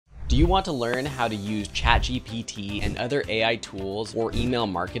Do you want to learn how to use ChatGPT and other AI tools for email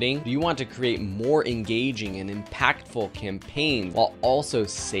marketing? Do you want to create more engaging and impactful campaigns while also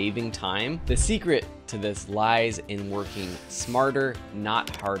saving time? The secret to this lies in working smarter,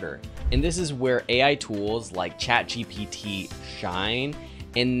 not harder. And this is where AI tools like ChatGPT shine.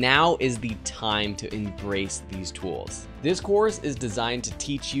 And now is the time to embrace these tools. This course is designed to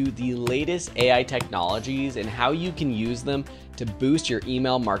teach you the latest AI technologies and how you can use them to boost your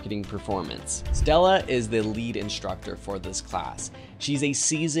email marketing performance. Stella is the lead instructor for this class. She's a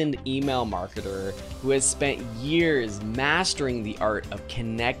seasoned email marketer who has spent years mastering the art of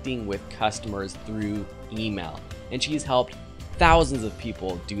connecting with customers through email, and she's helped thousands of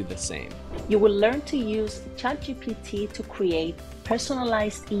people do the same. You will learn to use ChatGPT to create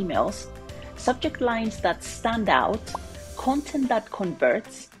personalized emails, subject lines that stand out, content that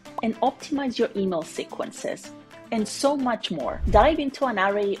converts, and optimize your email sequences, and so much more. Dive into an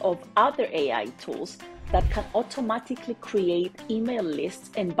array of other AI tools that can automatically create email lists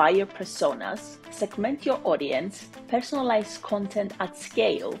and buyer personas, segment your audience, personalize content at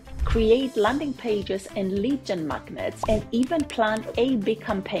scale, create landing pages and lead gen magnets, and even plan A/B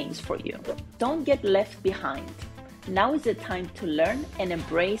campaigns for you. Don't get left behind. Now is the time to learn and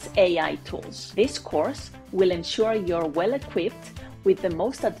embrace AI tools. This course will ensure you're well equipped with the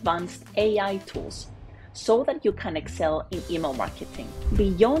most advanced AI tools so that you can excel in email marketing.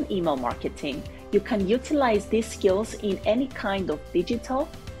 Beyond email marketing, you can utilize these skills in any kind of digital,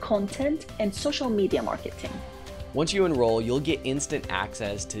 content, and social media marketing. Once you enroll, you'll get instant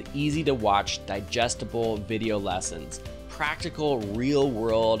access to easy-to-watch, digestible video lessons, practical,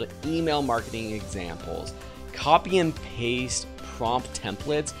 real-world email marketing examples, copy and paste prompt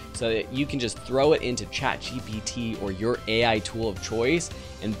templates so that you can just throw it into ChatGPT or your AI tool of choice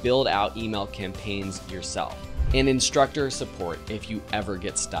and build out email campaigns yourself. And instructor support if you ever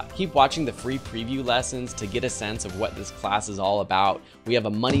get stuck. Keep watching the free preview lessons to get a sense of what this class is all about. We have a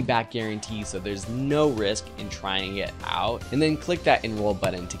money-back guarantee, so there's no risk in trying it out. And then click that enroll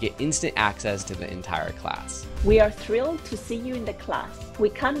button to get instant access to the entire class. We are thrilled to see you in the class. We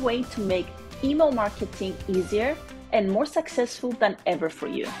can't wait to make email marketing easier and more successful than ever for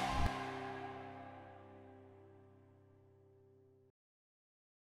you.